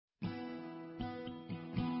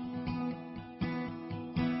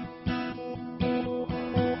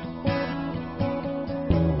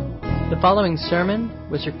following sermon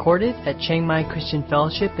was recorded at Chiang Mai Christian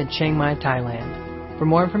Fellowship in Chiang Mai, Thailand. For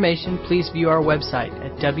more information, please view our website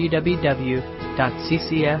at www.ccfth.org.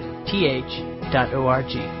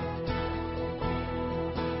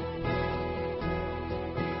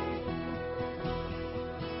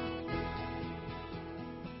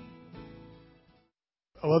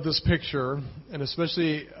 I love this picture, and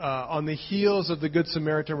especially on the heels of the Good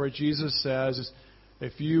Samaritan, where Jesus says,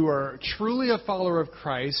 if you are truly a follower of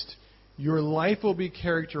Christ, your life will be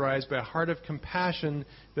characterized by a heart of compassion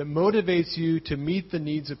that motivates you to meet the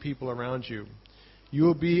needs of people around you. You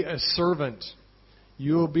will be a servant.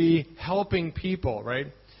 You will be helping people, right?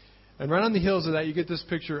 And right on the heels of that, you get this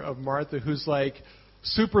picture of Martha, who's like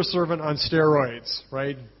super servant on steroids,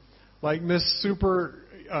 right? Like Miss Super,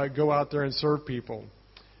 go out there and serve people.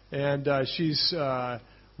 And she's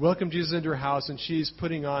welcomed Jesus into her house, and she's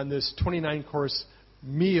putting on this 29-course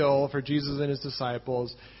meal for Jesus and his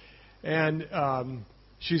disciples. And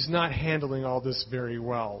she's not handling all this very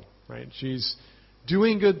well, right? She's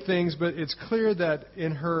doing good things, but it's clear that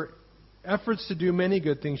in her efforts to do many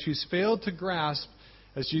good things, she's failed to grasp,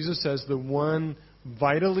 as Jesus says, the one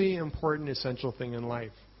vitally important, essential thing in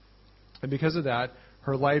life. And because of that,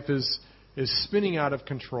 her life is spinning out of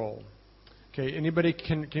control. Okay,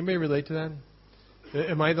 can anybody relate to that?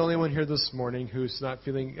 Am I the only one here this morning who's not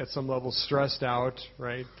feeling at some level stressed out,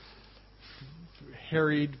 right?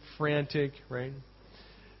 Harried, frantic, right?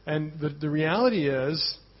 And the reality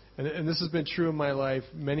is, and this has been true in my life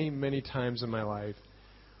many, many times in my life,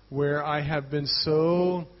 where I have been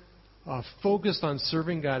so focused on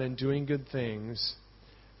serving God and doing good things,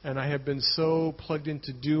 and I have been so plugged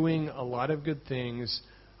into doing a lot of good things,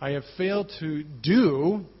 I have failed to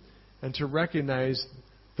do and to recognize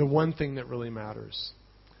the one thing that really matters.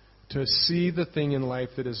 To see the thing in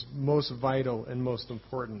life that is most vital and most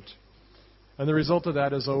important. And the result of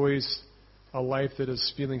that is always a life that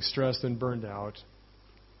is feeling stressed and burned out.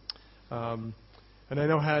 And I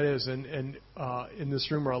know how it is. And in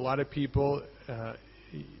this room are a lot of people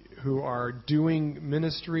who are doing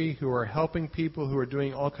ministry, who are helping people, who are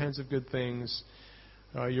doing all kinds of good things.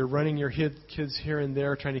 You're running your kids here and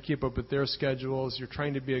there, trying to keep up with their schedules. You're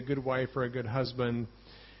trying to be a good wife or a good husband.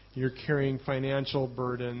 You're carrying financial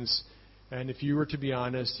burdens. And if you were to be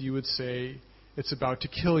honest, you would say it's about to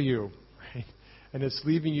kill you. Right? And it's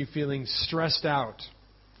leaving you feeling stressed out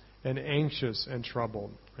and anxious and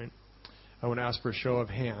troubled. Right? I want to ask for a show of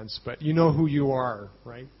hands, but you know who you are,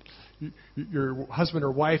 right? Your husband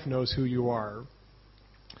or wife knows who you are.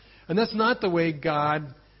 And that's not the way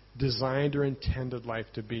God designed or intended life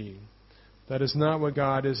to be. That is not what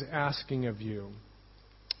God is asking of you.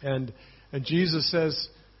 And Jesus says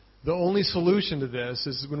the only solution to this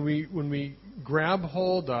is when we grab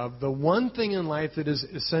hold of the one thing in life that is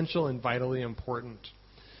essential and vitally important.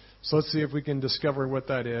 So let's see if we can discover what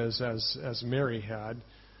that is, as Mary had.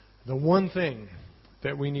 The one thing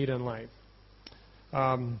that we need in life.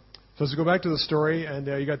 So let's go back to the story, and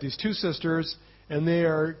you got these two sisters, and they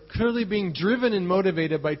are clearly being driven and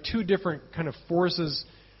motivated by two different kind of forces,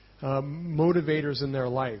 motivators in their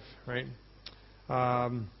life, right?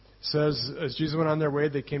 Says, as Jesus went on their way,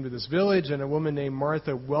 they came to this village, and a woman named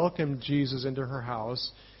Martha welcomed Jesus into her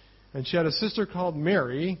house. And she had a sister called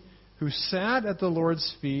Mary, who sat at the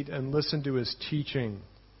Lord's feet and listened to his teaching.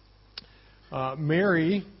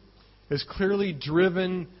 Mary is clearly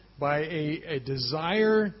driven by a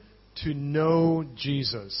desire to know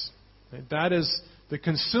Jesus. That is the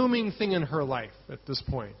consuming thing in her life at this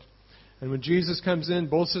point. And when Jesus comes in,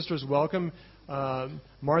 both sisters welcome.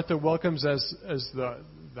 Martha welcomes as the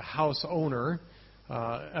house owner,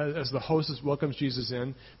 as the hostess welcomes Jesus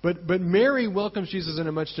in. But Mary welcomes Jesus in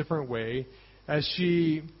a much different way. As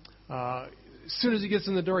she, as soon as he gets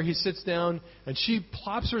in the door, he sits down, and she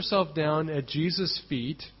plops herself down at Jesus'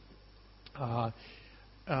 feet in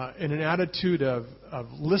an attitude of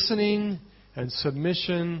listening and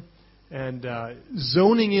submission and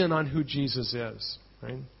zoning in on who Jesus is,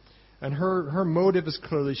 right? And her motive is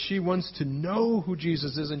clearly she wants to know who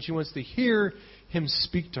Jesus is, and she wants to hear him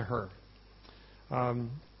speak to her. And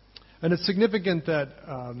it's significant that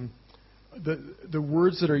the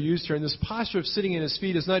words that are used here, and this posture of sitting at his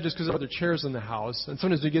feet is not just because of other chairs in the house. And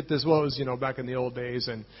sometimes we get this, well, it was, back in the old days,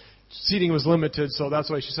 and seating was limited, so that's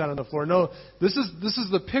why she sat on the floor. No, this is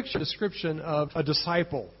the picture description of a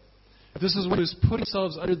disciple. This is one who's put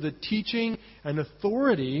themselves under the teaching and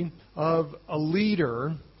authority of a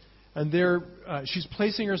leader, and she's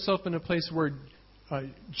placing herself in a place where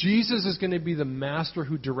Jesus is going to be the master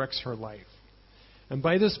who directs her life. And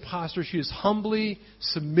by this posture, she is humbly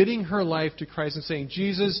submitting her life to Christ and saying,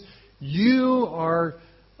 Jesus, you are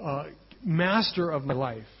master of my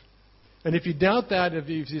life. And if you doubt that, if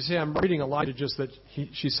you say, I'm reading a lot, just that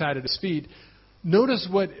she sat at his feet, notice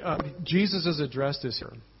what Jesus is addressed as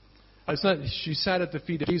here. It's not she sat at the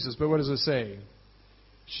feet of Jesus, but what does it say?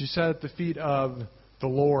 She sat at the feet of the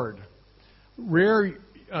Lord. Rare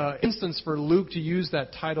instance for Luke to use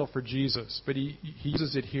that title for Jesus, but he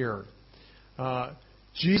uses it here.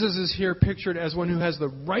 Jesus is here pictured as one who has the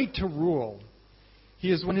right to rule.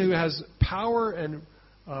 He is one who has power and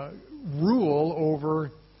rule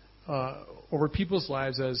over people's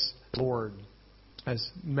lives as Lord, as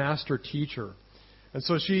master teacher. And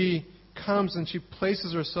so she comes and she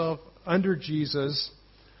places herself under Jesus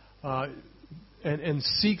and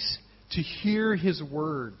seeks to hear his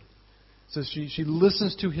word. So she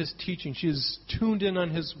listens to his teaching. She is tuned in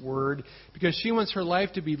on his word because she wants her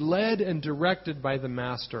life to be led and directed by the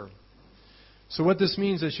master. So what this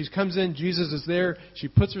means is she comes in, Jesus is there, she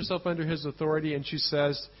puts herself under his authority, and she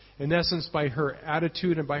says, in essence, by her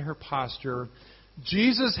attitude and by her posture,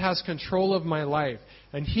 Jesus has control of my life,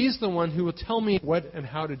 and he's the one who will tell me what and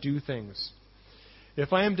how to do things.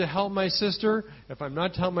 If I am to help my sister, if I'm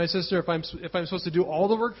not to help my sister, if I'm supposed to do all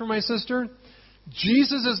the work for my sister,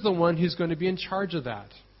 Jesus is the one who's going to be in charge of that.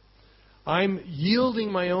 I'm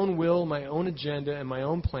yielding my own will, my own agenda, and my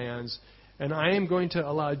own plans, and I am going to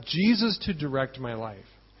allow Jesus to direct my life.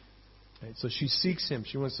 Right? So she seeks him.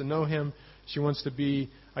 She wants to know him. She wants to be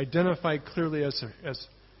identified clearly as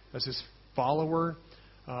his follower,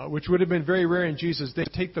 which would have been very rare in Jesus.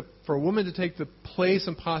 For a woman to take the place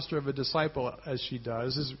and posture of a disciple as she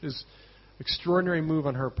does is extraordinary move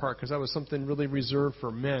on her part, because that was something really reserved for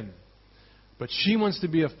men. But she wants to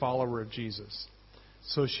be a follower of Jesus.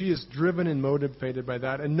 So she is driven and motivated by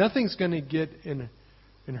that, and nothing's going to get in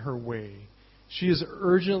her way. She is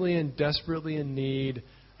urgently and desperately in need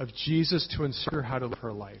of Jesus to instruct her how to live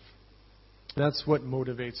her life. That's what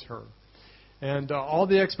motivates her. And all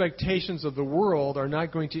the expectations of the world are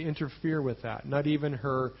not going to interfere with that, not even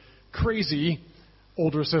her crazy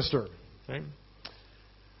older sister. Right?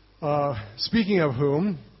 Speaking of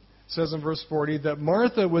whom, it says in verse 40 that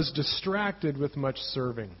Martha was distracted with much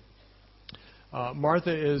serving.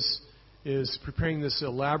 Martha is preparing this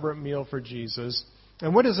elaborate meal for Jesus.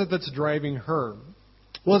 And what is it that's driving her?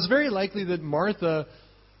 Well, it's very likely that Martha,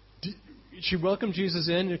 she welcomed Jesus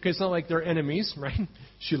in. Okay, it's not like they're enemies, right?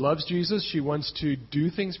 She loves Jesus. She wants to do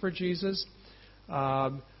things for Jesus.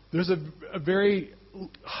 There's a very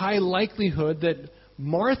high likelihood that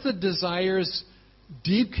Martha desires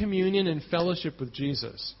deep communion and fellowship with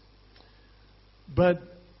Jesus. But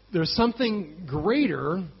there's something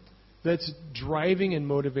greater that's driving and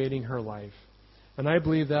motivating her life. And I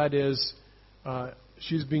believe that is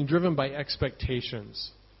she's being driven by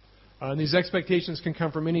expectations. And these expectations can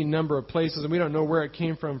come from any number of places, and we don't know where it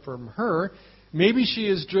came from her. Maybe she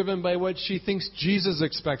is driven by what she thinks Jesus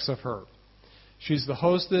expects of her. She's the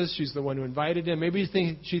hostess. She's the one who invited him. Maybe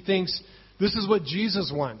she thinks this is what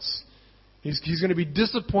Jesus wants. He's going to be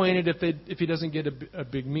disappointed if he doesn't get a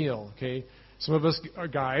big meal. Okay, some of us are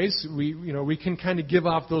guys. We can kind of give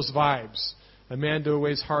off those vibes. A man to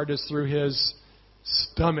weighs hardest through his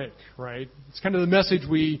stomach, right? It's kind of the message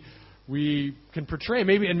we can portray.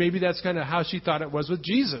 Maybe that's kind of how she thought it was with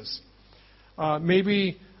Jesus.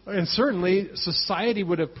 And certainly society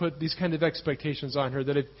would have put these kind of expectations on her,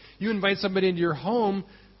 that if you invite somebody into your home,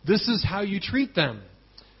 this is how you treat them.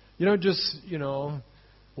 You don't just,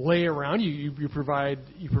 lay around. You provide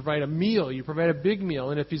a meal. You provide a big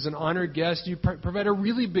meal. And if he's an honored guest, you provide a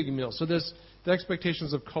really big meal. So there's the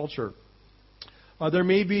expectations of culture. There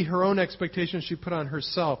may be her own expectations she put on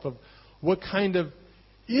herself of what kind of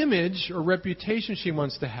image or reputation she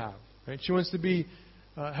wants to have. Right? She wants to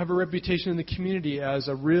have a reputation in the community as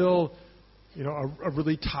a real, a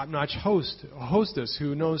really top-notch hostess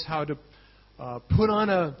who knows how to put on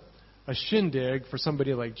a shindig for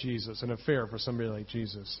somebody like Jesus, an affair for somebody like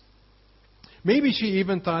Jesus. Maybe she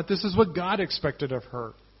even thought this is what God expected of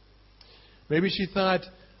her. Maybe she thought,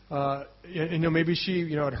 maybe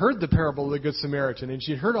she had heard the parable of the Good Samaritan, and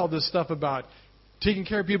she'd heard all this stuff about taking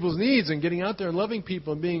care of people's needs and getting out there and loving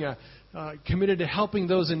people and being committed to helping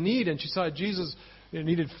those in need. And she saw Jesus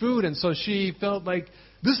needed food, and so she felt like,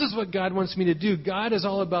 this is what God wants me to do. God is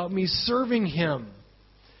all about me serving him.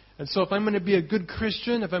 And so if I'm going to be a good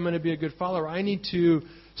Christian, if I'm going to be a good follower, I need to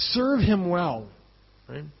serve him well.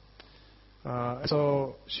 Right?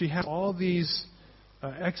 So she has all these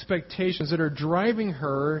expectations that are driving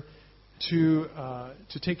her to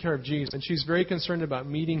take care of Jesus. And she's very concerned about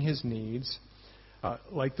meeting his needs,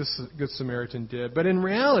 like this Good Samaritan did. But in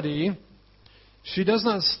reality, she does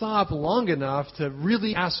not stop long enough to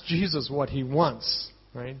really ask Jesus what he wants.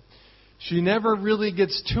 Right? She never really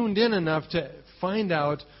gets tuned in enough to find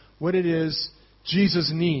out what it is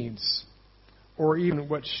Jesus needs, or even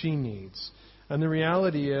what she needs. And the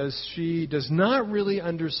reality is she does not really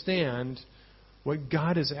understand what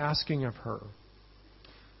God is asking of her.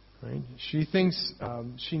 Right? She thinks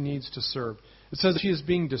she needs to serve. It says she is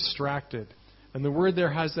being distracted. And the word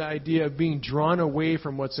there has the idea of being drawn away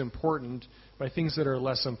from what's important by things that are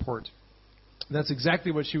less important. And that's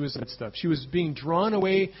exactly what she was in the midst of. She was being drawn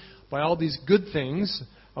away by all these good things,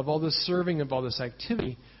 of all this serving, of all this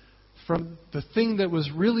activity, from the thing that was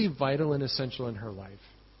really vital and essential in her life.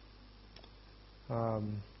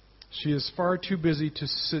 She is far too busy to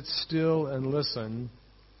sit still and listen,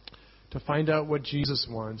 to find out what Jesus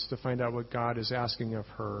wants, to find out what God is asking of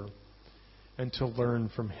her, and to learn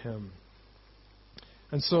from Him.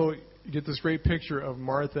 And so you get this great picture of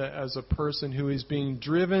Martha as a person who is being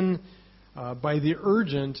driven by the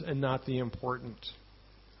urgent and not the important.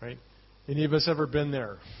 Right? Any of us ever been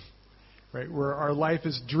there? Right? Where our life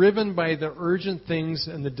is driven by the urgent things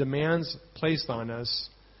and the demands placed on us,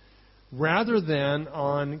 rather than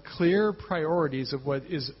on clear priorities of what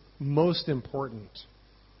is most important.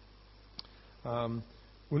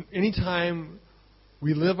 Anytime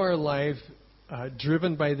we live our life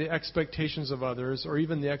driven by the expectations of others, or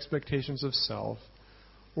even the expectations of self,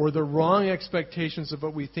 or the wrong expectations of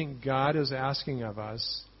what we think God is asking of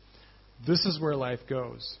us, this is where life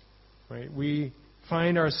goes. Right? We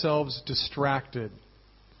find ourselves distracted,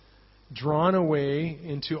 drawn away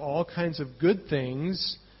into all kinds of good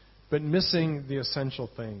things, but missing the essential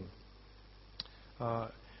thing.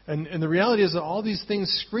 And the reality is that all these things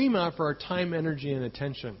scream out for our time, energy, and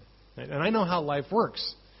attention. Right? And I know how life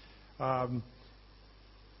works.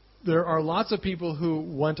 There are lots of people who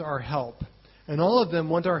want our help, and all of them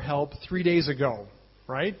want our help 3 days ago,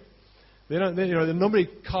 right? Nobody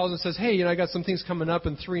calls and says, "Hey, I got some things coming up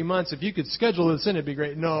in 3 months. If you could schedule this in, it'd be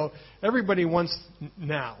great." No, everybody wants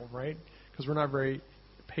now, right? Because we're not very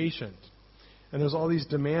patient. And there's all these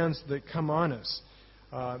demands that come on us.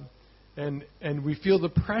 And we feel the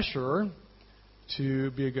pressure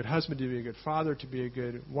to be a good husband, to be a good father, to be a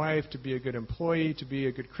good wife, to be a good employee, to be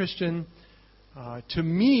a good Christian, to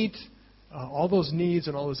meet all those needs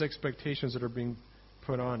and all those expectations that are being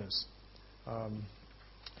put on us.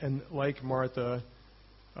 And like Martha,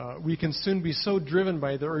 we can soon be so driven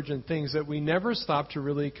by the urgent things that we never stop to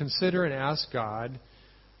really consider and ask God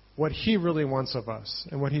what He really wants of us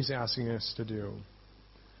and what He's asking us to do.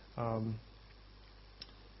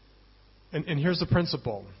 And here's the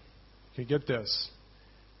principle. Okay, get this.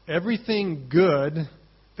 Everything good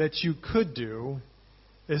that you could do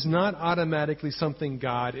is not automatically something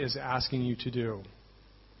God is asking you to do.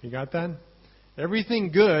 You got that?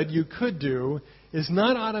 Everything good you could do is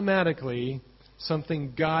not automatically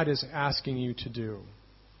something God is asking you to do.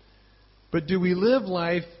 But do we live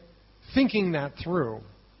life thinking that through?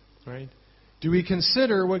 Right? Do we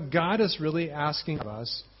consider what God is really asking of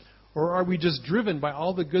us, or are we just driven by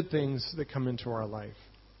all the good things that come into our life?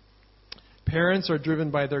 Parents are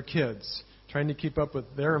driven by their kids, trying to keep up with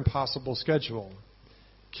their impossible schedule.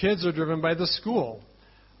 Kids are driven by the school,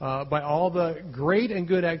 by all the great and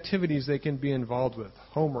good activities they can be involved with.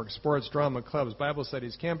 Homework, sports, drama, clubs, Bible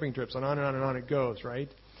studies, camping trips, and on and on and on it goes, right?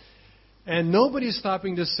 And nobody's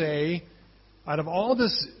stopping to say, out of all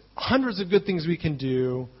this hundreds of good things we can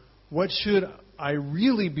do, what should I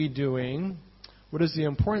really be doing? What is the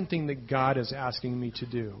important thing that God is asking me to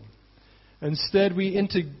do? Instead, we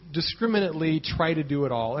indiscriminately try to do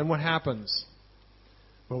it all. And what happens?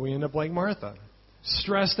 Well, we end up like Martha,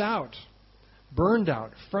 stressed out, burned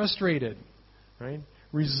out, frustrated, right?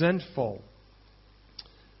 Resentful.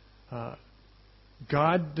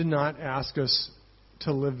 God did not ask us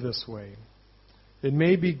to live this way. It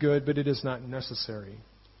may be good, but it is not necessary.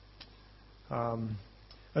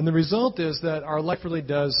 And the result is that our life really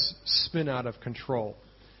does spin out of control.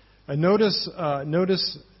 And notice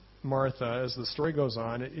Martha, as the story goes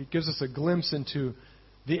on, it gives us a glimpse into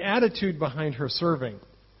the attitude behind her serving,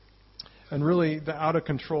 and really the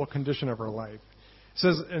out-of-control condition of her life.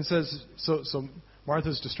 It says, so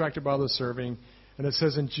Martha's distracted by all the serving, and it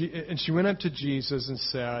says, and she went up to Jesus and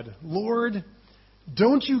said, "Lord,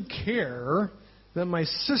 don't you care that my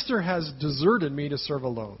sister has deserted me to serve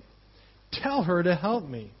alone? Tell her to help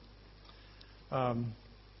me."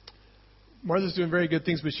 Martha's doing very good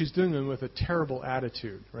things, but she's doing them with a terrible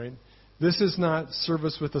attitude, right? This is not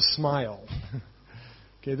service with a smile.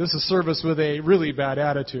 Okay, this is service with a really bad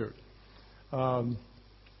attitude. Have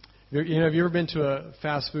you ever been to a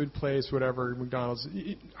fast food place, whatever, McDonald's?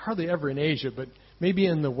 Hardly ever in Asia, but maybe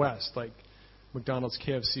in the West, like McDonald's,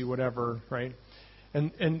 KFC, whatever, right?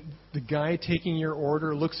 And the guy taking your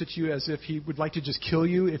order looks at you as if he would like to just kill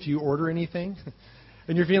you if you order anything.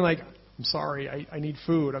 And you're feeling like, I'm sorry, I need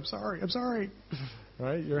food. I'm sorry.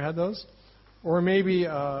 Right? You ever had those? Or maybe,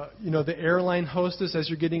 the airline hostess as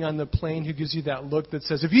you're getting on the plane who gives you that look that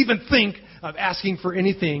says, if you even think of asking for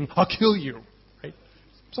anything, I'll kill you. Right?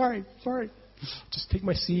 Sorry. Just take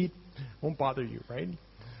my seat. Won't bother you, right?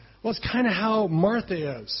 Well, it's kind of how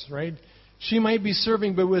Martha is, right? She might be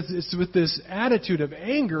serving, but with this attitude of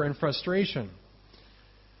anger and frustration.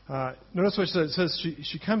 Notice what it says.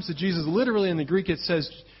 She comes to Jesus. Literally in the Greek, it says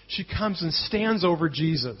she comes and stands over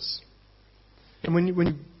Jesus. And when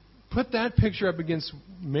you put that picture up against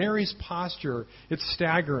Mary's posture, it's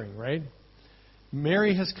staggering, right?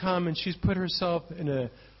 Mary has come and she's put herself in a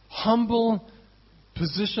humble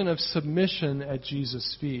position of submission at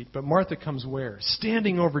Jesus' feet. But Martha comes where?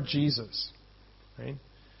 Standing over Jesus, right?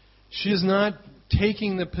 She is not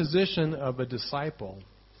taking the position of a disciple.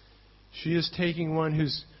 She is taking one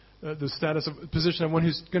who's position of one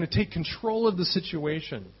who's going to take control of the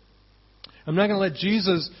situation. I'm not going to let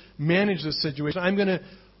Jesus manage the situation. I'm going to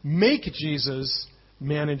make Jesus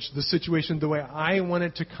manage the situation the way I want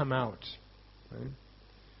it to come out. Right?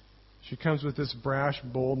 She comes with this brash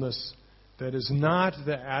boldness that is not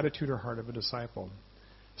the attitude or heart of a disciple.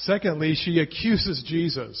 Secondly, she accuses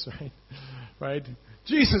Jesus. Right?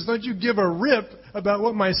 Jesus, don't you give a rip about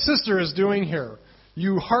what my sister is doing here.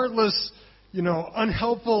 You heartless,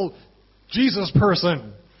 unhelpful Jesus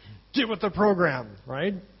person. Get with the program,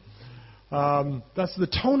 right? That's the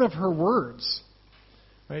tone of her words.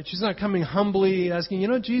 Right? She's not coming humbly asking,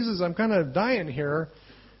 Jesus, I'm kind of dying here.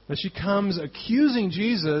 But she comes accusing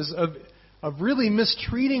Jesus of really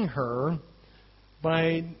mistreating her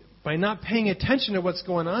by not paying attention to what's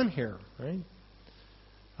going on here. Right?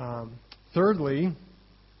 Thirdly,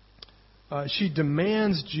 she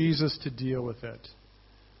demands Jesus to deal with it.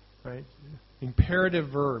 Right? Imperative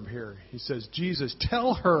verb here. He says, Jesus,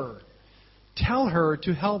 tell her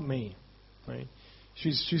to help me. Right?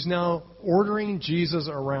 She's now ordering Jesus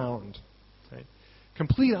around. Right?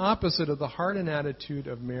 Complete opposite of the heart and attitude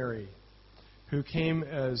of Mary, who came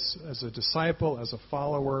as a disciple, as a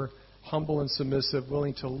follower, humble and submissive,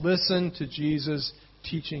 willing to listen to Jesus'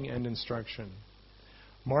 teaching and instruction.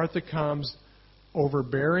 Martha comes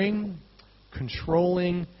overbearing,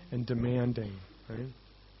 controlling, and demanding. Right?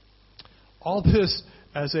 All this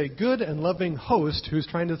as a good and loving host who's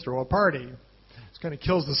trying to throw a party. It kind of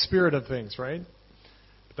kills the spirit of things, right?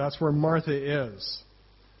 But that's where Martha is.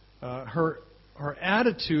 Her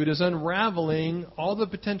attitude is unraveling all the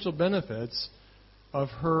potential benefits of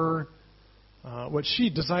her, what she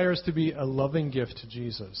desires to be a loving gift to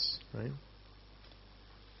Jesus.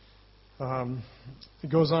 Right? It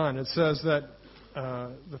goes on. It says that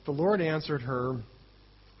the Lord answered her,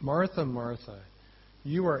 Martha, Martha,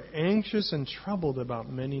 you are anxious and troubled about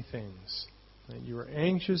many things. Right? You are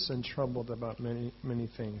anxious and troubled about many, many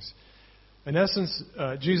things. In essence,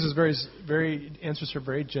 Jesus answers her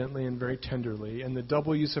very gently and very tenderly, and the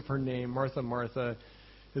double use of her name, Martha, Martha,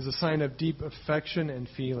 is a sign of deep affection and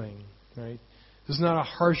feeling. Right? This is not a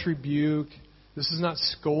harsh rebuke. This is not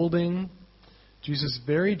scolding. Jesus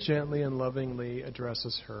very gently and lovingly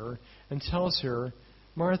addresses her and tells her,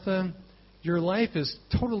 Martha, your life is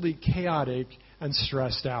totally chaotic and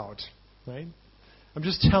stressed out. Right? I'm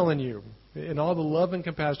just telling you, in all the love and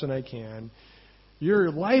compassion I can, your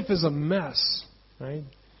life is a mess, right?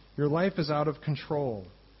 Your life is out of control.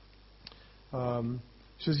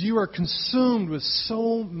 She says, you are consumed with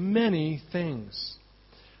so many things.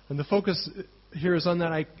 And the focus here is on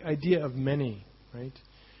that idea of many, right?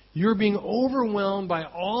 You're being overwhelmed by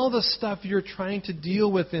all the stuff you're trying to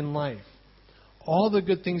deal with in life. All the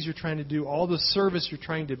good things you're trying to do, all the service you're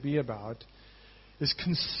trying to be about is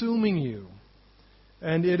consuming you.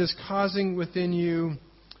 And it is causing within you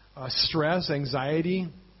stress, anxiety,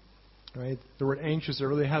 right? The word anxious, it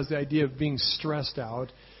really has the idea of being stressed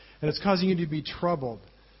out. And it's causing you to be troubled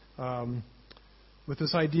with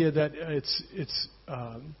this idea that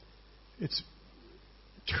it's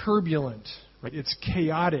turbulent, right? It's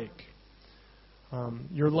chaotic.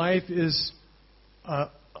 Your life is a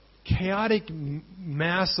chaotic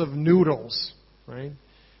mass of noodles, right?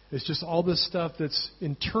 It's just all this stuff that's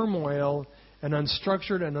in turmoil and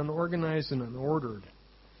unstructured and unorganized and unordered.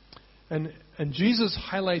 And Jesus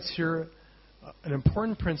highlights here an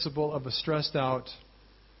important principle of a stressed out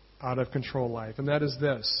of control life, and that is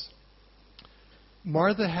this.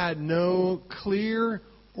 Martha had no clear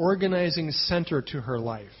organizing center to her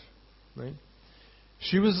life. Right?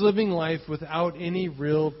 She was living life without any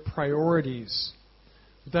real priorities,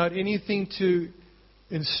 without anything to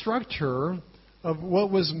instruct her of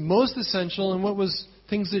what was most essential and what was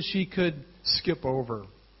things that she could skip over.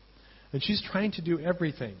 And she's trying to do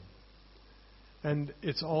everything. and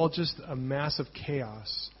it's all just a massive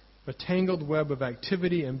chaos, a tangled web of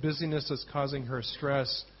activity and busyness that's causing her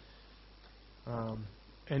stress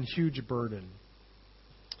and huge burden.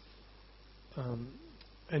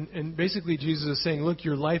 And basically Jesus is saying, look,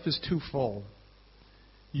 your life is too full.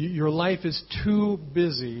 Your life is too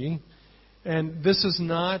busy, and this is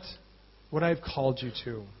not what I've called you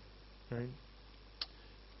to. Right?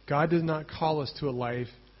 God did not call us to a life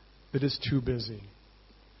that is too busy.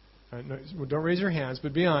 No, don't raise your hands,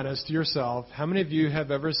 but be honest to yourself. How many of you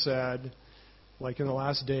have ever said, like in the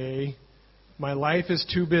last day, my life is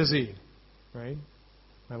too busy? Right?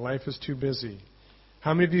 My life is too busy.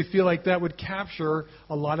 How many of you feel like that would capture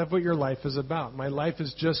a lot of what your life is about? My life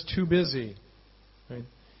is just too busy. Right?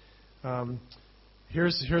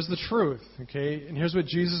 Here's the truth, okay? And here's what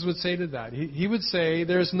Jesus would say to that. He would say,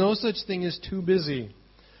 there's no such thing as too busy.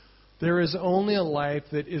 There is only a life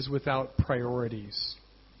that is without priorities.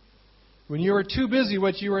 When you are too busy,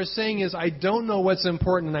 what you are saying is, I don't know what's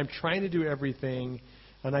important, and I'm trying to do everything,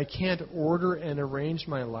 and I can't order and arrange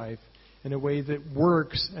my life in a way that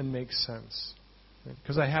works and makes sense.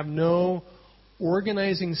 Because I have no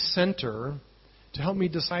organizing center to help me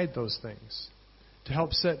decide those things, to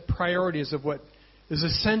help set priorities of what is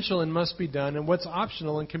essential and must be done, and what's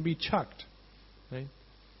optional and can be chucked. Right?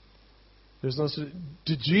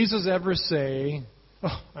 Did Jesus ever say,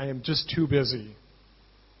 "Oh, I am just too busy"?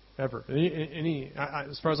 Ever?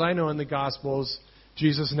 As far as I know in the Gospels,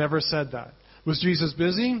 Jesus never said that. Was Jesus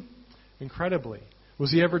busy? Incredibly.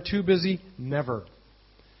 Was he ever too busy? Never.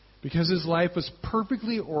 Because his life was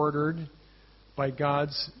perfectly ordered by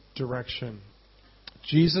God's direction.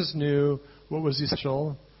 Jesus knew what was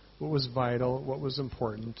essential, what was vital, what was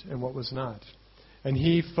important, and what was not. And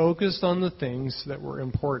he focused on the things that were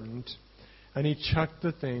important, and he chucked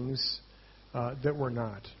the things that were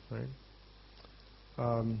not. Right?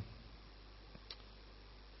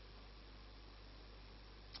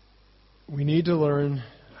 We need to learn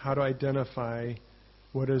how to identify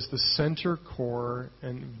what is the center, core,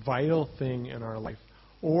 and vital thing in our life.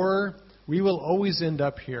 Or we will always end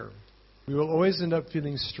up here. We will always end up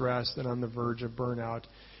feeling stressed and on the verge of burnout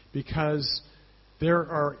because there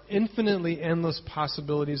are infinitely endless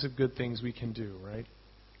possibilities of good things we can do, right?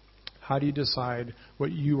 How do you decide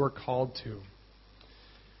what you are called to?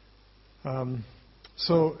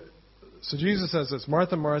 So Jesus says this,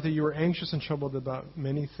 Martha, Martha, you are anxious and troubled about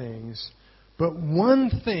many things, but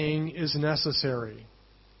one thing is necessary.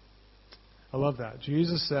 I love that.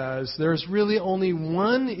 Jesus says there's really only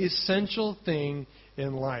one essential thing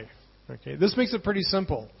in life. Okay, this makes it pretty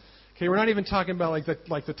simple. Okay, we're not even talking about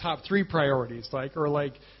like the top 3 priorities,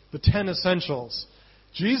 or the 10 essentials.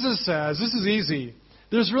 Jesus says this is easy.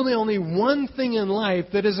 There's really only one thing in life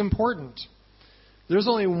that is important. There's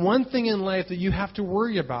only one thing in life that you have to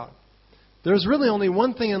worry about. There's really only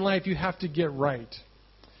one thing in life you have to get right.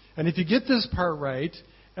 And if you get this part right,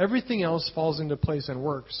 everything else falls into place and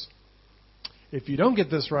works. If you don't get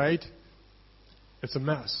this right, it's a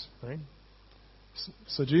mess, right?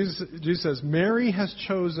 So Jesus says, Mary has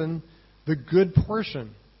chosen the good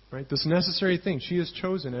portion, right? This necessary thing. She has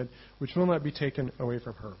chosen it, which will not be taken away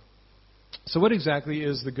from her. So what exactly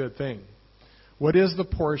is the good thing? What is the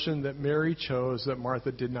portion that Mary chose that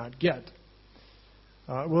Martha did not get?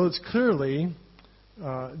 Well, it's clearly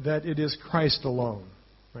that it is Christ alone,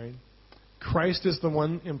 right? Christ is the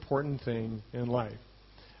one important thing in life.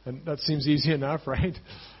 And that seems easy enough, right?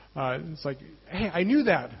 It's like, hey, I knew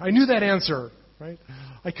that. I knew that answer, right?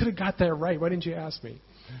 I could have got that right. Why didn't you ask me?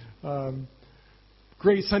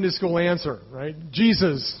 Great Sunday school answer, right?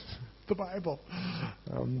 Jesus, the Bible.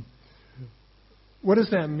 What does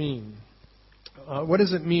that mean? What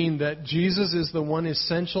does it mean that Jesus is the one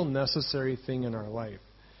essential, necessary thing in our life?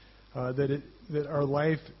 That our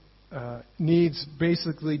life needs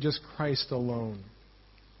basically just Christ alone.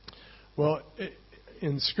 Well,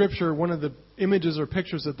 in Scripture, one of the images or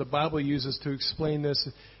pictures that the Bible uses to explain this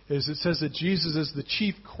is it says that Jesus is the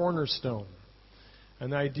chief cornerstone.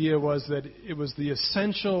 And the idea was that it was the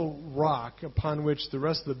essential rock upon which the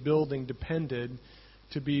rest of the building depended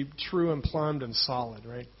to be true and plumbed and solid,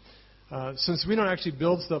 right? Since we don't actually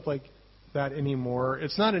build stuff like that anymore,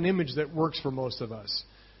 it's not an image that works for most of us.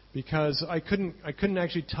 Because I couldn't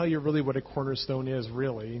actually tell you really what a cornerstone is,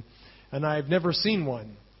 really. And I've never seen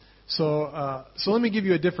one. So let me give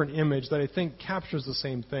you a different image that I think captures the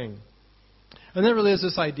same thing. And that really is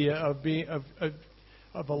this idea of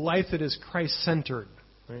a life that is Christ-centered.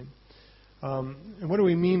 Right? And what do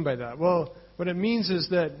we mean by that? Well, what it means is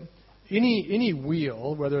that any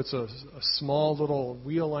wheel, whether it's a small little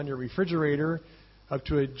wheel on your refrigerator up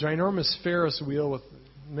to a ginormous Ferris wheel with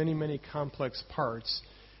many, many complex parts,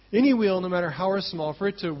 Any wheel, no matter how small, for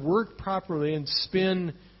it to work properly and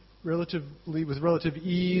spin with relative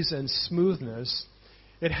ease and smoothness,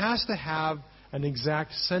 it has to have an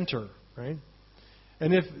exact center, right?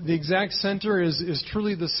 And if the exact center is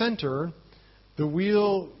truly the center, the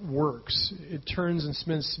wheel works. It turns and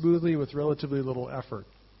spins smoothly with relatively little effort.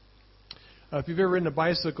 If you've ever ridden a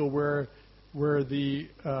bicycle where the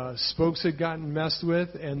spokes had gotten messed with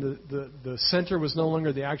and the center was no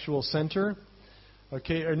longer the actual center,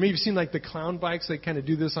 okay, or maybe you've seen like the clown bikes, they kind of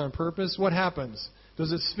do this on purpose. What happens?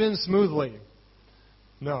 Does it spin smoothly?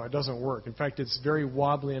 No, it doesn't work. In fact, it's very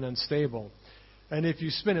wobbly and unstable. And if you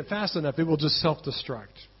spin it fast enough, it will just self-destruct,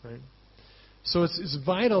 right? So it's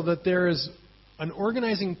vital that there is an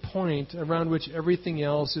organizing point around which everything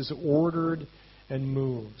else is ordered and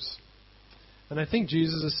moves. And I think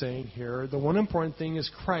Jesus is saying here, the one important thing is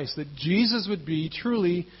Christ, that Jesus would be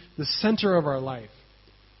truly the center of our life.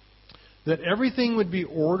 That everything would be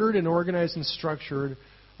ordered and organized and structured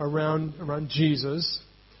around Jesus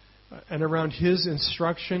and around His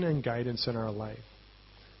instruction and guidance in our life.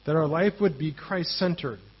 That our life would be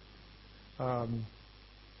Christ-centered. And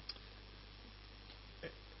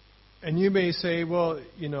you may say, well,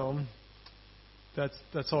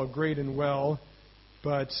 that's all great and well,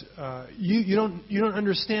 but you don't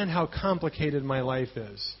understand how complicated my life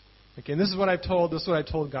is. Okay, and this is what I've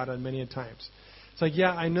told God on many times. It's like,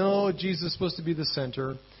 yeah, I know Jesus is supposed to be the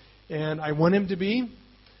center, and I want Him to be.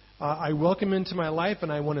 I welcome Him into my life,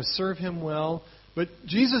 and I want to serve Him well. But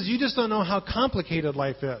Jesus, you just don't know how complicated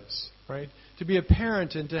life is, right? To be a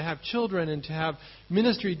parent and to have children and to have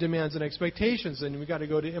ministry demands and expectations, and we got to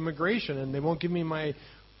go to immigration, and they won't give me my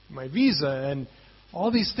visa, and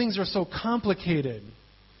all these things are so complicated.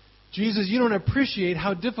 Jesus, you don't appreciate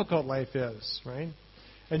how difficult life is, right?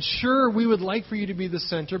 And sure, we would like for you to be the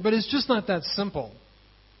center, but it's just not that simple.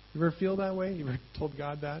 You ever feel that way? You ever told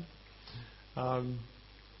God that?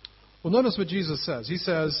 Well, notice what Jesus says. He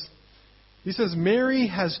says, Mary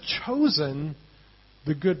has chosen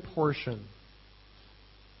the good portion.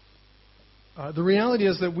 The reality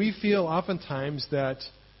is that we feel oftentimes that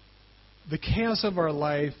the chaos of our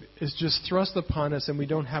life is just thrust upon us and we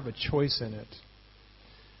don't have a choice in it.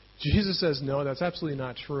 Jesus says, no, that's absolutely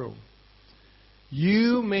not true.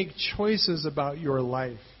 You make choices about your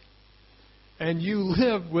life, and you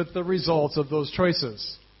live with the results of those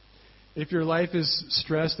choices. If your life is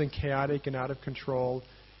stressed and chaotic and out of control,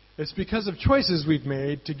 it's because of choices we've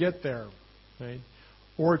made to get there, right?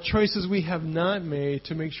 Or choices we have not made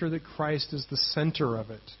to make sure that Christ is the center of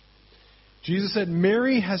it. Jesus said,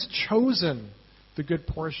 Mary has chosen the good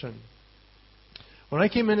portion. When I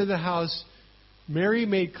came into the house, Mary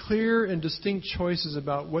made clear and distinct choices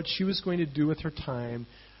about what she was going to do with her time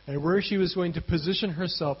and where she was going to position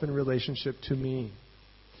herself in relationship to me,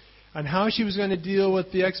 and how she was going to deal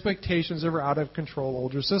with the expectations of her out-of-control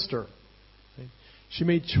older sister. Right? She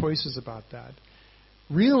made choices about that,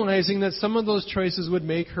 realizing that some of those choices would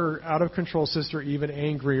make her out-of-control sister even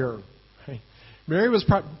angrier. Right?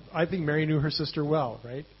 I think Mary knew her sister well,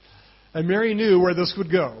 right? And Mary knew where this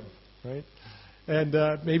would go, right?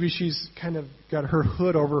 And maybe she's kind of got her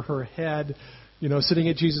hood over her head, sitting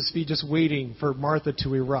at Jesus' feet just waiting for Martha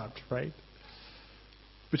to erupt, right?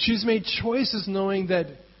 But she's made choices knowing that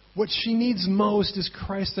what she needs most is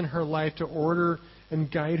Christ in her life to order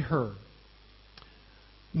and guide her.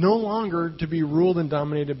 No longer to be ruled and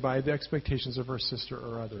dominated by the expectations of her sister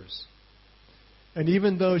or others. And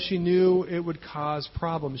even though she knew it would cause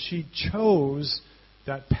problems, she chose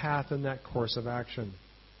that path and that course of action.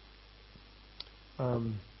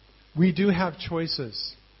 We do have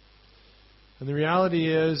choices. And the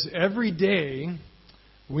reality is, every day,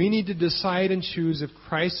 we need to decide and choose if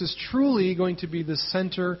Christ is truly going to be the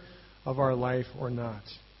center of our life or not.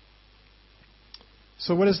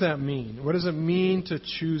 So what does that mean? What does it mean to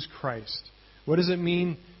choose Christ? What does it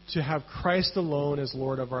mean to have Christ alone as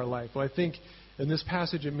Lord of our life? Well, I think in this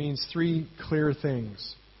passage it means three clear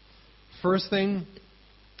things. First thing,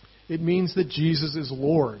 it means that Jesus is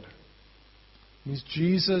Lord. It means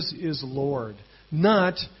Jesus is Lord,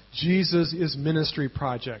 not Jesus is ministry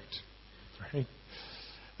project. Right?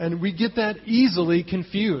 And we get that easily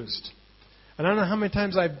confused. And I don't know how many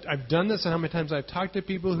times I've done this and how many times I've talked to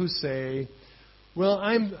people who say, well,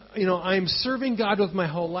 I'm serving God with my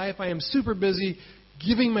whole life. I am super busy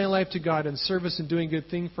giving my life to God in service and doing good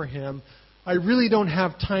things for Him. I really don't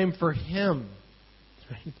have time for Him.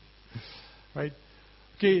 Right?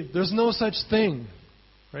 Okay, there's no such thing.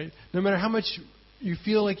 Right? No matter how much you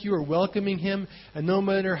feel like you are welcoming Him, and no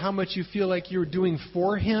matter how much you feel like you're doing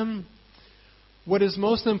for Him, what is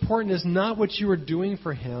most important is not what you are doing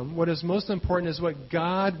for Him. What is most important is what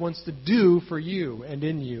God wants to do for you and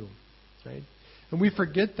in you. Right? And we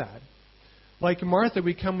forget that. Like Martha,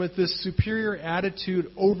 we come with this superior attitude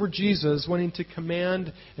over Jesus, wanting to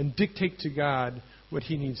command and dictate to God what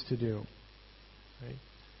He needs to do.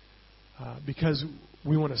 Right? Because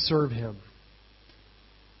we want to serve Him.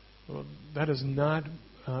 Well, that is not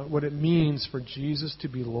what it means for Jesus to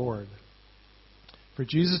be Lord. For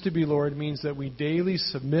Jesus to be Lord means that we daily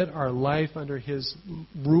submit our life under His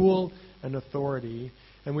rule and authority,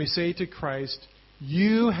 and we say to Christ,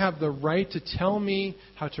 you have the right to tell me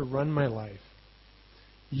how to run my life.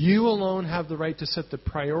 You alone have the right to set the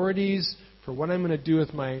priorities for what I'm going to do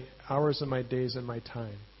with my hours and my days and my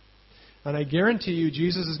time. And I guarantee you,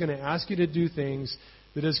 Jesus is going to ask you to do things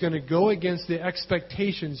that is going to go against the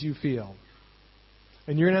expectations you feel.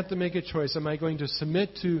 And you're going to have to make a choice. Am I going to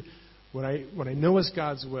submit to what I know is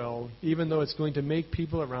God's will, even though it's going to make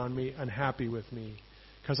people around me unhappy with me?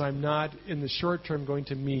 Because I'm not, in the short term, going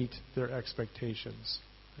to meet their expectations.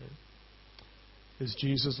 Right? Is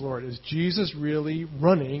Jesus Lord? Is Jesus really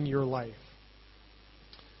running your life?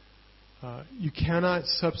 You cannot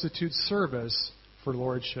substitute service for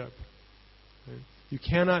lordship. Right? You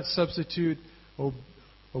cannot substitute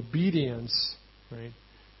obedience, right,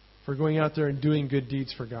 for going out there and doing good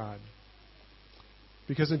deeds for God.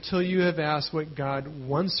 Because until you have asked what God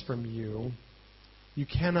wants from you, you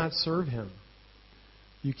cannot serve Him.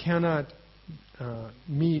 You cannot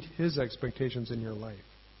meet His expectations in your life.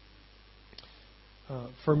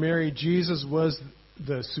 For Mary, Jesus was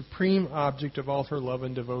the supreme object of all her love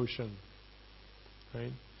and devotion.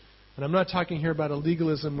 Right? And I'm not talking here about a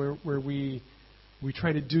legalism where we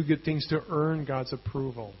try to do good things to earn God's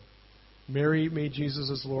approval. Mary made Jesus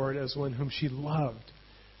as Lord as one whom she loved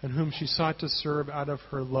and whom she sought to serve out of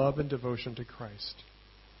her love and devotion to Christ.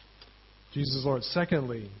 Jesus is Lord.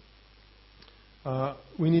 Secondly,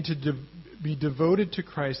 we need to be devoted to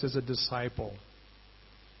Christ as a disciple.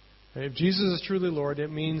 If Jesus is truly Lord, it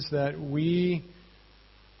means that we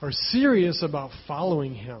are serious about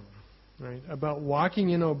following Him, right? About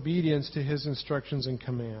walking in obedience to His instructions and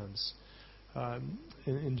commands.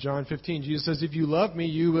 In John 15, Jesus says, if you love me,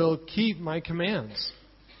 you will keep my commands.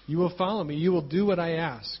 You will follow me. You will do what I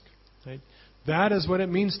ask. Right? That is what it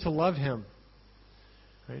means to love Him.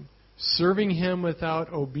 Right? Serving Him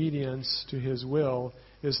without obedience to His will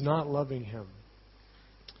is not loving Him.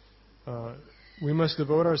 We must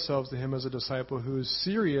devote ourselves to Him as a disciple who is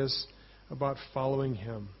serious about following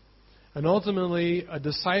Him. And ultimately, a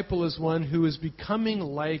disciple is one who is becoming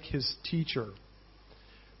like his teacher,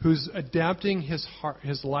 who's adapting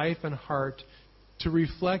his life and heart to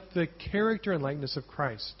reflect the character and likeness of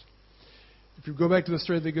Christ. If you go back to the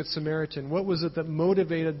story of the Good Samaritan, what was it that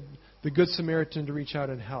motivated the Good Samaritan to reach out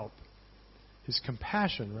and help? His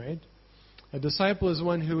compassion, right? A disciple is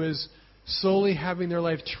one who is slowly having their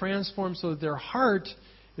life transformed so that their heart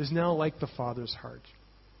is now like the Father's heart.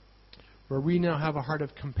 Where we now have a heart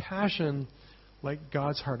of compassion like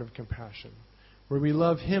God's heart of compassion. Where we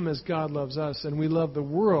love Him as God loves us, and we love the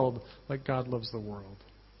world like God loves the world.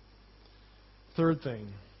 Third thing.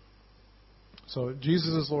 So Jesus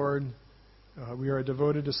is Lord. We are a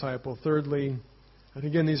devoted disciple. Thirdly, and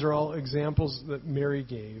again, these are all examples that Mary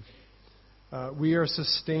gave. We are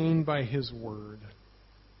sustained by His Word.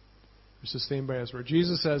 We're sustained by His Word.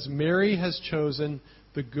 Jesus says, Mary has chosen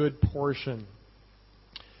the good portion.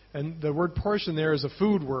 And the word portion there is a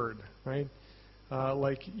food word, right?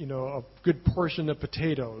 Like, a good portion of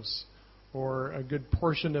potatoes or a good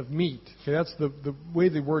portion of meat. Okay, that's the way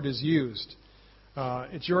the word is used.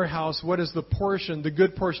 At your house, what is the portion, the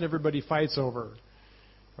good portion everybody fights over?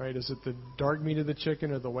 Right? Is it the dark meat of the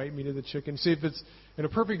chicken or the white meat of the chicken? See, if it's in a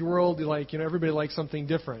perfect world, everybody likes something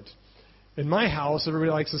different. In my house,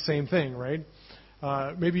 everybody likes the same thing, right?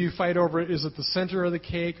 Maybe you fight over, is it the center of the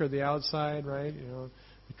cake or the outside, right?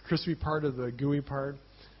 The crispy part or the gooey part.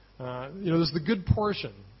 There's the good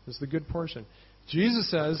portion. There's the good portion. Jesus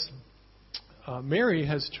says Mary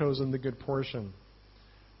has chosen the good portion.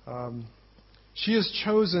 She has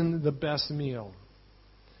chosen the best meal.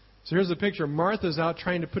 So here's the picture. Martha's out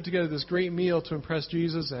trying to put together this great meal to impress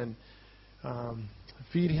Jesus and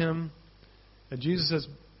feed Him. And Jesus says,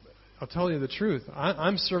 I'll tell you the truth.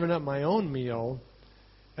 I'm serving up my own meal,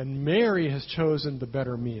 and Mary has chosen the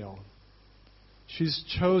better meal. She's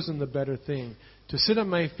chosen the better thing. To sit at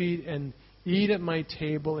my feet and eat at my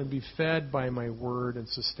table and be fed by my word and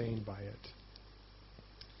sustained by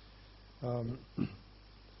it.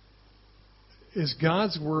 Is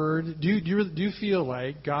God's word, do you feel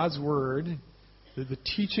like God's word, the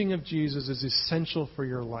teaching of Jesus is essential for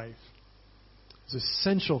your life? Is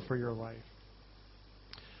essential for your life.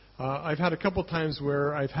 I've had a couple times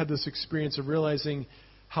where I've had this experience of realizing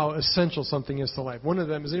how essential something is to life. One of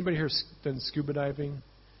them, has anybody here done scuba diving?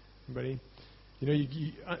 Anybody? You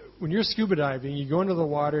know, when you're scuba diving, you go into the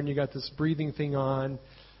water and you got this breathing thing on,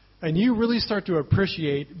 and you really start to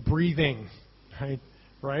appreciate breathing,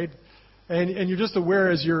 right? And you're just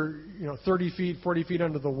aware as you're 30 feet, 40 feet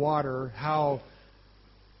under the water, how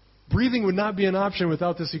breathing would not be an option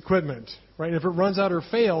without this equipment, right? If it runs out or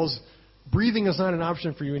fails, breathing is not an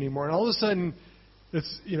option for you anymore. And all of a sudden,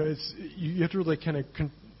 you have to really kind of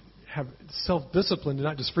have self-discipline to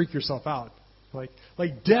not just freak yourself out.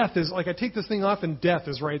 Like death is, like I take this thing off and death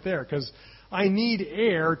is right there because I need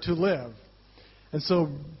air to live. And so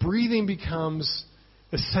breathing becomes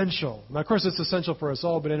essential. Now, of course, it's essential for us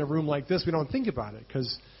all, but in a room like this, we don't think about it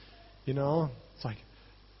because, it's like,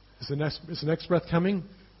 is the next breath coming?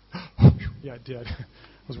 Yeah, it did. I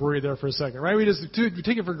was worried there for a second, right? We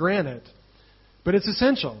take it for granted. But it's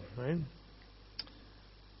essential, right?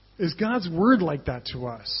 Is God's Word like that to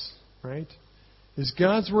us, right? Is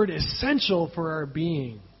God's Word essential for our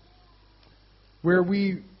being? Where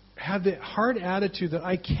we have the hard attitude that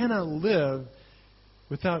I cannot live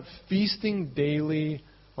without feasting daily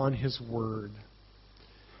on His Word.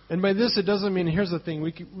 And by this, it doesn't mean, here's the thing,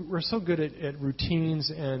 we're so good at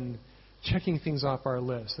routines and checking things off our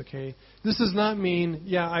list, okay? This does not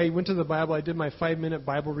mean, I went to the Bible, I did my 5-minute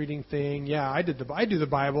Bible reading thing, I do the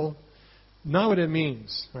Bible. Not what it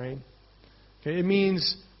means, right? Okay, it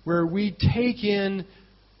means where we take in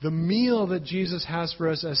the meal that Jesus has for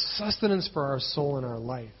us as sustenance for our soul and our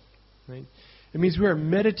life, right? It means we are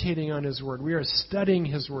meditating on His Word. We are studying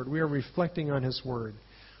His Word. We are reflecting on His Word.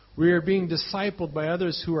 We are being discipled by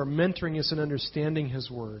others who are mentoring us in understanding His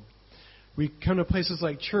Word. We come to places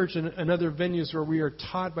like church and other venues where we are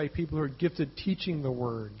taught by people who are gifted teaching the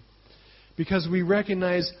Word. Because we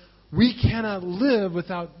recognize we cannot live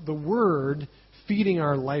without the Word feeding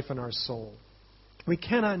our life and our soul. We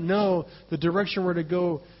cannot know the direction we're to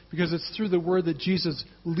go because it's through the Word that Jesus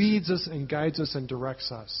leads us and guides us and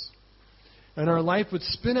directs us. And our life would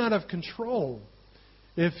spin out of control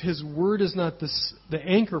if His Word is not the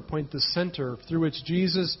anchor point, the center through which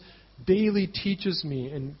Jesus daily teaches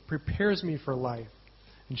me and prepares me for life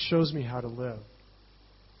and shows me how to live.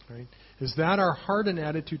 Right? Is that our heart and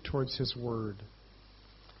attitude towards His Word?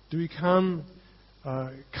 Do we come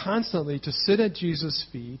constantly to sit at Jesus'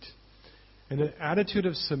 feet in an attitude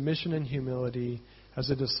of submission and humility as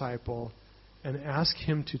a disciple and ask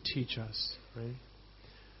Him to teach us? Right?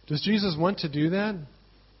 Does Jesus want to do that?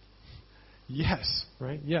 Yes,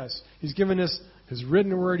 right? Yes. He's given us His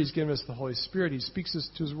written Word. He's given us the Holy Spirit. He speaks us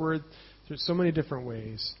to His Word through so many different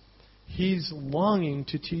ways. He's longing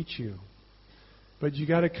to teach you. But you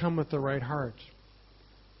got to come with the right heart.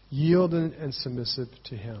 Yielded and submissive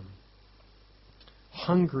to Him.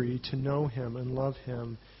 Hungry to know Him and love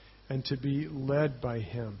Him and to be led by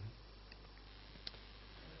Him.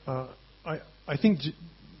 I think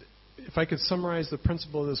if I could summarize the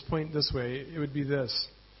principle of this point this way, it would be this.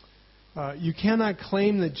 You cannot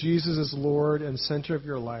claim that Jesus is Lord and center of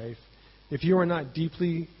your life if you are not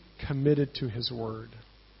deeply committed to His Word.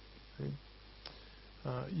 Right?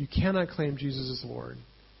 You cannot claim Jesus is Lord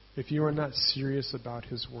if you are not serious about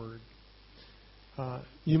His Word.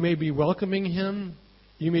 You may be welcoming Him.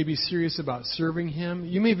 You may be serious about serving Him.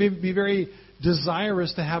 You may be very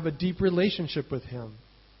desirous to have a deep relationship with Him.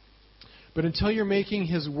 But until you're making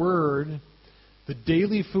His Word the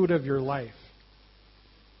daily food of your life,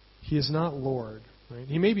 He is not Lord. Right?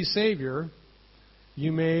 He may be Savior.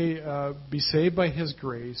 You may be saved by His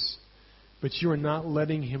grace, but you are not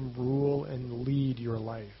letting Him rule and lead your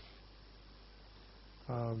life.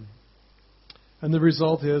 And the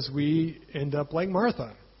result is we end up like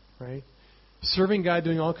Martha, right? Serving God,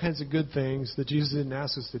 doing all kinds of good things that Jesus didn't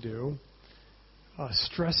ask us to do,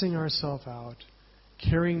 stressing ourselves out,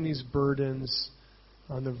 carrying these burdens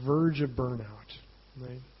on the verge of burnout,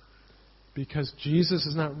 right? Because Jesus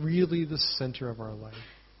is not really the center of our life.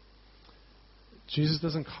 Jesus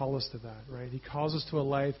doesn't call us to that, right? He calls us to a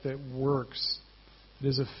life that works, that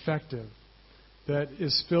is effective, that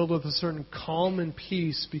is filled with a certain calm and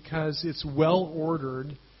peace because it's well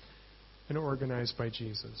ordered and organized by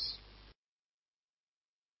Jesus.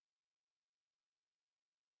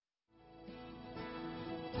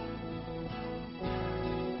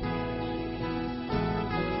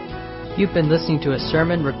 You've been listening to a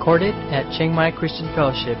sermon recorded at Chiang Mai Christian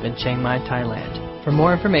Fellowship in Chiang Mai, Thailand. For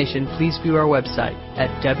more information, please view our website at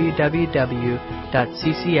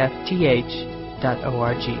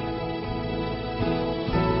www.ccfth.org.